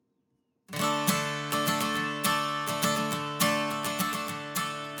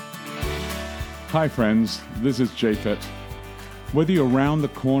Hi friends, this is Japhet. Whether you're around the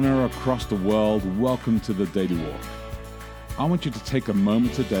corner or across the world, welcome to the Daily Walk. I want you to take a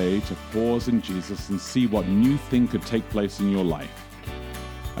moment today to pause in Jesus and see what new thing could take place in your life.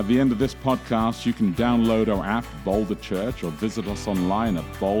 At the end of this podcast, you can download our app, Boulder Church, or visit us online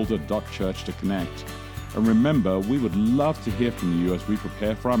at boulder.church to connect. And remember, we would love to hear from you as we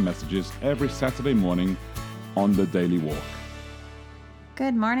prepare for our messages every Saturday morning on the Daily Walk.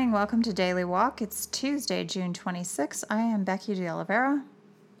 Good morning. Welcome to Daily Walk. It's Tuesday, June 26th. I am Becky de Oliveira.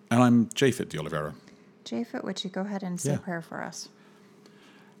 And I'm Japhet de Oliveira. Japhet, would you go ahead and say a prayer for us?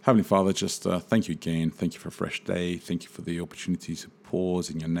 Heavenly Father, just thank you again. Thank you for a fresh day. Thank you for the opportunity to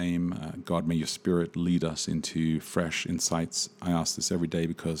pause in your name. God, may your Spirit lead us into fresh insights. I ask this every day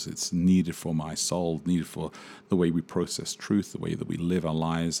because it's needed for my soul, needed for the way we process truth, the way that we live our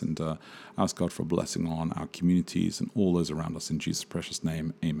lives. And ask God for a blessing on our communities and all those around us. In Jesus' precious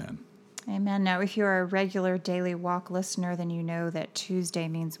name, amen. Amen. Now, if you're a regular Daily Walk listener, then you know that Tuesday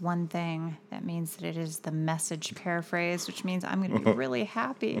means one thing. That means that it is the Message paraphrase, which means I'm going to be really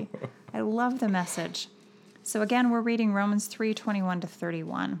happy. I love the Message. So again, we're reading Romans 3:21 to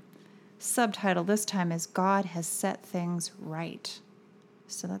 31. Subtitle this time is God Has Set Things Right.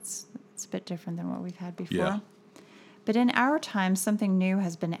 So that's a bit different than what we've had before. Yeah. But in our time, something new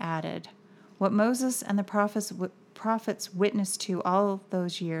has been added. What Moses and the prophets witnessed to all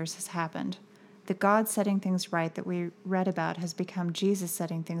those years has happened. The God setting things right that we read about has become Jesus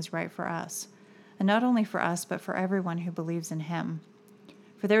setting things right for us. And not only for us, but for everyone who believes in him.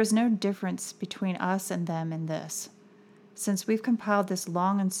 For there is no difference between us and them in this. Since we've compiled this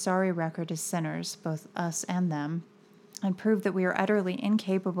long and sorry record as sinners, both us and them, and proved that we are utterly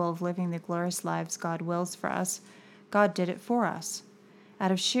incapable of living the glorious lives God wills for us, God did it for us.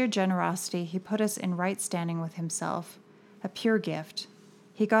 Out of sheer generosity, he put us in right standing with himself, a pure gift.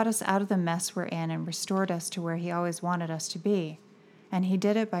 He got us out of the mess we're in and restored us to where he always wanted us to be, and he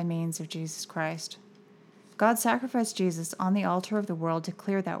did it by means of Jesus Christ. God sacrificed Jesus on the altar of the world to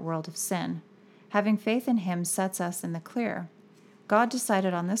clear that world of sin. Having faith in him sets us in the clear. God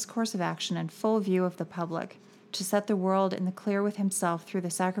decided on this course of action in full view of the public, to set the world in the clear with himself through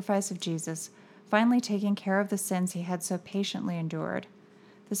the sacrifice of Jesus, finally taking care of the sins he had so patiently endured.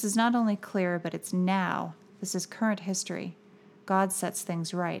 This is not only clear, but it's now. This is current history. God sets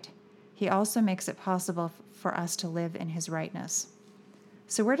things right. He also makes it possible for us to live in his rightness.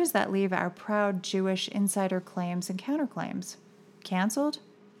 So where does that leave our proud Jewish insider claims and counterclaims? Canceled?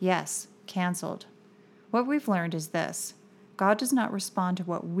 Yes, canceled. What we've learned is this. God does not respond to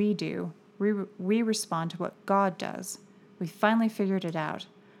what we do. We respond to what God does. We finally figured it out.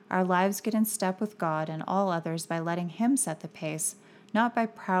 Our lives get in step with God and all others by letting him set the pace, not by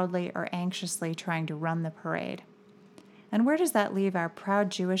proudly or anxiously trying to run the parade. And where does that leave our proud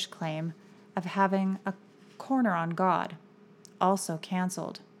Jewish claim of having a corner on God? Also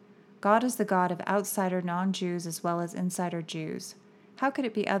canceled. God is the God of outsider non-Jews as well as insider Jews. How could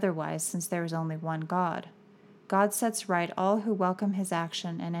it be otherwise since there is only one God? God sets right all who welcome his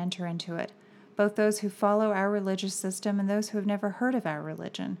action and enter into it, both those who follow our religious system and those who have never heard of our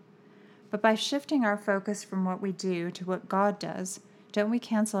religion. But by shifting our focus from what we do to what God does, don't we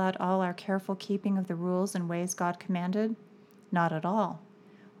cancel out all our careful keeping of the rules and ways God commanded? Not at all.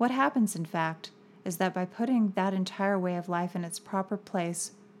 What happens, in fact, is that by putting that entire way of life in its proper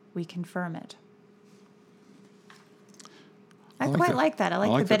place, we confirm it. I quite like that. I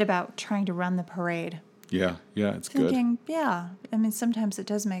like the bit about trying to run the parade. Yeah, it's good. I mean, sometimes it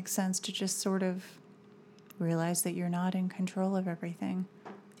does make sense to just sort of realize that you're not in control of everything,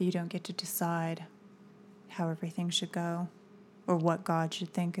 that you don't get to decide how everything should go, or what God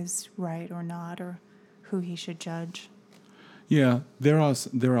should think is right or not, or who he should judge. Yeah, there are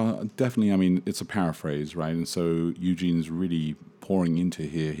definitely, I mean, it's a paraphrase, right? And so Eugene's really pouring into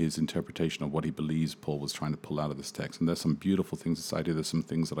here his interpretation of what he believes Paul was trying to pull out of this text. And there's some beautiful things inside here. There's some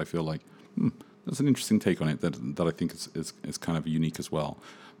things that I feel like, there's an interesting take on it that I think is kind of unique as well.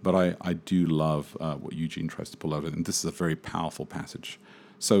 But I do love what Eugene tries to pull out of it. And this is a very powerful passage.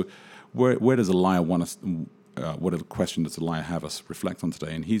 So where does Elijah want us, what question does Elijah have us reflect on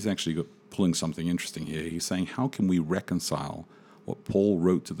today? And he's actually pulling something interesting here. He's saying, how can we reconcile what Paul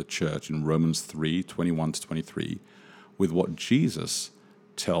wrote to the church in Romans 3:21 to 23 with what Jesus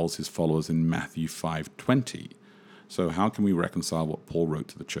tells his followers in Matthew 5:20? So how can we reconcile what Paul wrote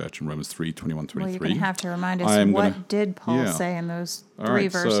to the church in Romans 3:21 to 23? Well, you're going to have to remind us, what did Paul say in those three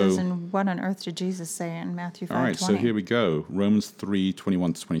verses, and what on earth did Jesus say in Matthew 5:20? All right, so here we go. Romans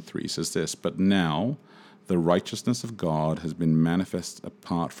 3:21 to 23 says this, but now the righteousness of God has been manifest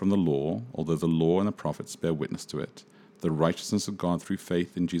apart from the law, although the law and the prophets bear witness to it. the righteousness of God through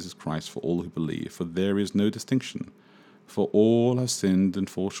faith in Jesus Christ for all who believe. For there is no distinction. For all have sinned and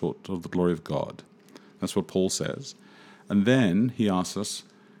fall short of the glory of God. That's what Paul says. And then he asks us,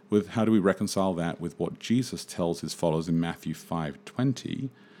 with how do we reconcile that with what Jesus tells his followers in Matthew 5:20,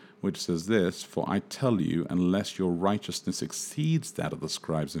 which says this, "For I tell you, unless your righteousness exceeds that of the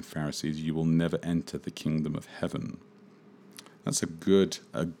scribes and Pharisees, you will never enter the kingdom of heaven." That's a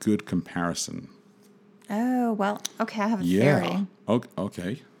good comparison. Oh, well, okay, I have a theory.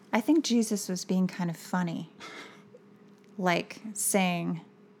 Okay. I think Jesus was being kind of funny. Like saying,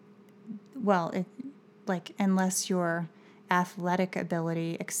 well, unless your athletic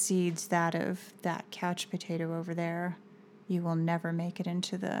ability exceeds that of that couch potato over there, you will never make it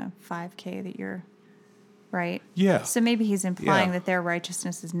into the 5K that you're, right? Yeah. So maybe he's implying Yeah. that their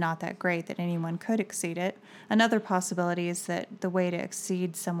righteousness is not that great that anyone could exceed it. Another possibility is that the way to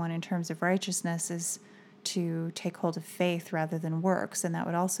exceed someone in terms of righteousness is to take hold of faith rather than works, and that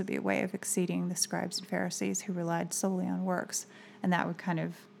would also be a way of exceeding the scribes and Pharisees who relied solely on works, and that would kind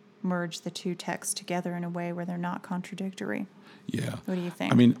of merge the two texts together in a way where they're not contradictory. Yeah. What do you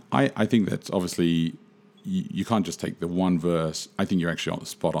think? I mean, I think that's obviously, you can't just take the one verse. I think you're actually on the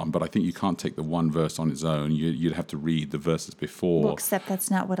spot on, but I think you can't take the one verse on its own. You'd have to read the verses before. Well, except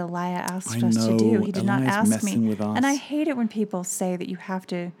that's not what Elijah asked I us to know, do. He did not Elijah's ask me. messing with us. And I hate it when people say that you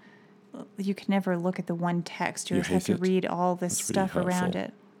can never look at the one text. You You just have to hate it? read all this That's really stuff around hurtful.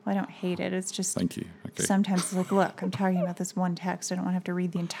 it. Well, I don't hate it. It's just Thank you. Okay. sometimes it's like, look, I'm talking about this one text. I don't want to have to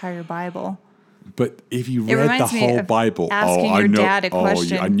read the entire Bible. But if you It read the reminds me whole of Bible, asking I your know. dad a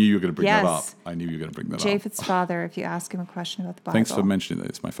question. I knew you were going to bring that up. Yes. I knew you were going to bring that up. Japheth's father, if you ask him a question about the Bible. Thanks for mentioning that.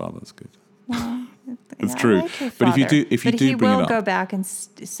 It's my father. That's good. It's Yeah, true. I like your But if you father. do But he bring it will up, go back and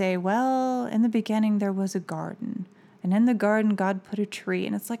say, well, in the beginning there was a garden. And in the garden, God put a tree.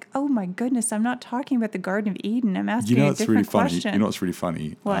 And it's like, oh my goodness, I'm not talking about the Garden of Eden. I'm asking a it's different really funny. question. You know what's really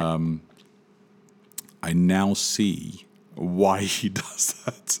funny? What? I now see why he does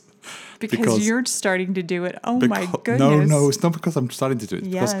that. because you're starting to do it. Oh my goodness. No, it's not because I'm starting to do it.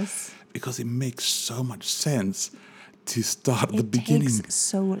 Yes. Because it makes so much sense to start at the beginning. It takes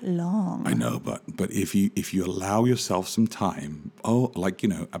so long. I know, but if you allow yourself some time,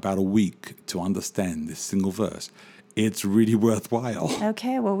 about a week to understand this single verse, it's really worthwhile.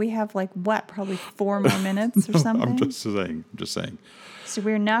 Okay, well, we have probably 4 more minutes or something? I'm just saying. So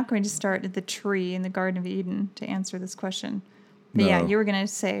we're not going to start at the tree in the Garden of Eden to answer this question. But yeah, No. you were going to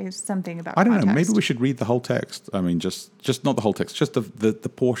say something about I don't know. context. Maybe we should read the whole text. I mean, just not the whole text, just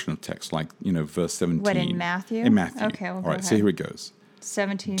the portion of text, verse 17. What, in Matthew? In Matthew. Okay, well, all go right. So ahead. here it goes.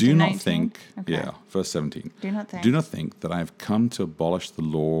 17 Do to not 19? think. Okay. Yeah, verse 17. Do not think. Do not think that I have come to abolish the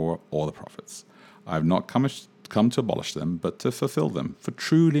law or the prophets. I have not come to abolish them, but to fulfill them. For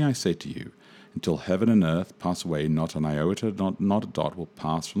truly I say to you, until heaven and earth pass away, not an iota, not a dot will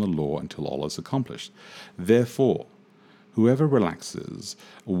pass from the law until all is accomplished. Therefore, whoever relaxes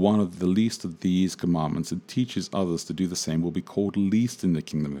one of the least of these commandments and teaches others to do the same will be called least in the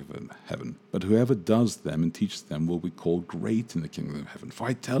kingdom of heaven. But whoever does them and teaches them will be called great in the kingdom of heaven. For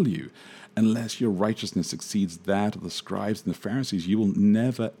I tell you, unless your righteousness exceeds that of the scribes and the Pharisees, you will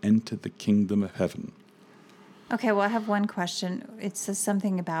never enter the kingdom of heaven. Okay, well, I have one question. It says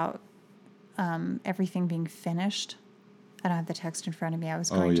something about everything being finished. I don't have the text in front of me. I was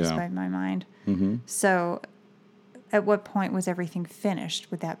going just by my mind. Mm-hmm. So at what point was everything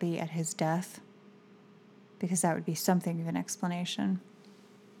finished? Would that be at his death? Because that would be something of an explanation.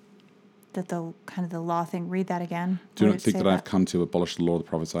 That the law thing, read that again. Do not think that I have come to abolish the law of the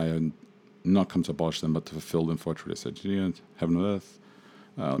prophets. I have not come to abolish them, but to fulfill them. For truly I said to you, heaven and earth.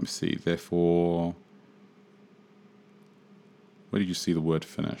 Let me see. Therefore, where did you see the word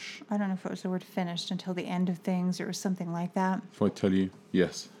finish? I don't know if it was the word finished until the end of things or something like that. If I tell you,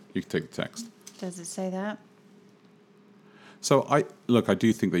 yes, you can take the text. Does it say that? So I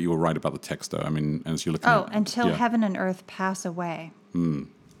do think that you were right about the text, though. I mean, as you're looking at... until heaven and earth pass away.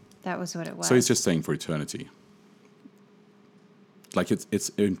 That was what it was. So it's just saying for eternity. It's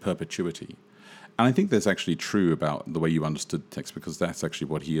in perpetuity. And I think that's actually true about the way you understood the text, because that's actually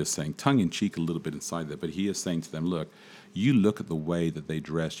what he is saying, tongue-in-cheek a little bit inside there, but he is saying to them, look, you look at the way that they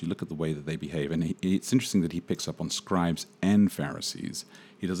dress, you look at the way that they behave, and it's interesting that he picks up on scribes and Pharisees.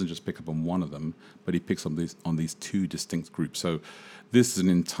 He doesn't just pick up on one of them, but he picks up on these two distinct groups. So this is an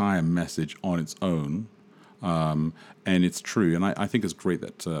entire message on its own, and it's true. And I think it's great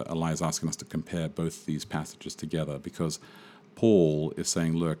that Eli is asking us to compare both these passages together, because Paul is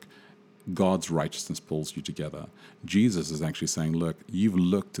saying, look, God's righteousness pulls you together. Jesus is actually saying, look, you've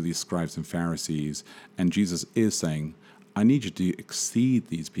looked to these scribes and Pharisees, and Jesus is saying, I need you to exceed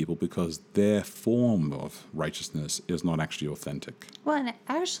these people because their form of righteousness is not actually authentic. Well, and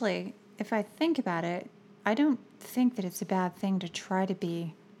actually, if I think about it, I don't think that it's a bad thing to try to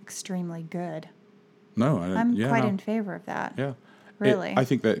be extremely good. No, I'm quite in favor of that. Yeah. Really. I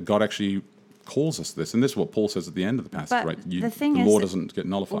think that God actually calls us this, and this is what Paul says at the end of the passage, But right? the thing the is law that doesn't get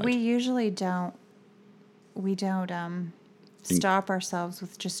nullified. We usually don't stop ourselves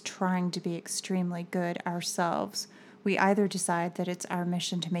with just trying to be extremely good ourselves. We either decide that it's our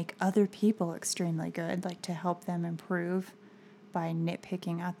mission to make other people extremely good, like to help them improve by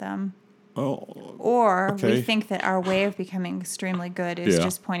nitpicking at them. Or okay. we think that our way of becoming extremely good is Yeah.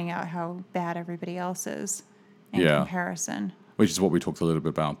 just pointing out how bad everybody else is in Yeah. comparison. Which is what we talked a little bit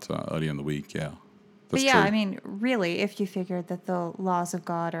about earlier in the week, yeah. But That's yeah, true. I mean, really, if you figured that the laws of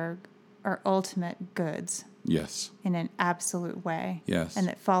God are ultimate goods Yes. in an absolute way, Yes. and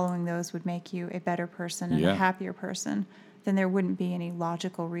that following those would make you a better person and Yeah. a happier person, then there wouldn't be any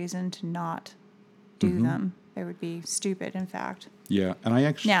logical reason to not do Mm-hmm. them. It would be stupid, in fact. Yeah, and I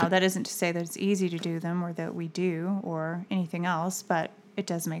actually... Now, that isn't to say that it's easy to do them or that we do or anything else, but it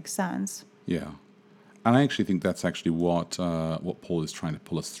does make sense. Yeah. And I actually think that's actually what Paul is trying to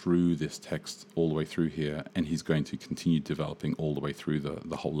pull us through this text all the way through here, and he's going to continue developing all the way through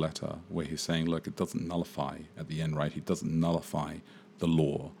the whole letter, where he's saying, look, it doesn't nullify at the end, right? He doesn't nullify the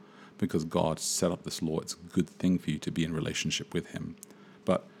law because God set up this law. It's a good thing for you to be in relationship with him.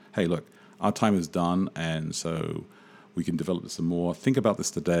 But hey, look, our time is done, and so we can develop this some more. Think about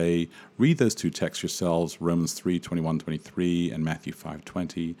this today. Read those two texts yourselves, Romans 3:21-23 and Matthew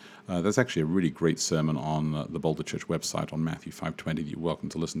 5:20. There's actually a really great sermon on the Boulder Church website on Matthew 5:20 that you're welcome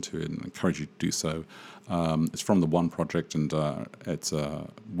to listen to, and I encourage you to do so. It's from the One Project, and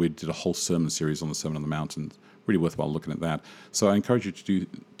we did a whole sermon series on the Sermon on the Mount, and really worthwhile looking at that. So I encourage you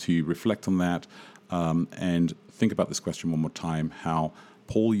to reflect on that and think about this question one more time, how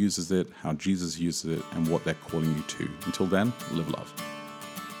Paul uses it, how Jesus uses it, and what they're calling you to. Until then, live love.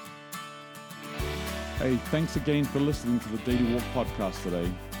 Hey, thanks again for listening to the Daily Walk podcast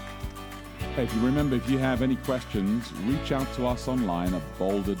today. Hey, if you have any questions, reach out to us online at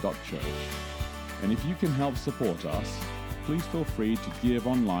boulder.church. And if you can help support us, please feel free to give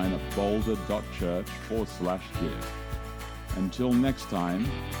online at boulder.church/give. Until next time,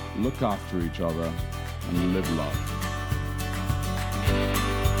 look after each other and live love.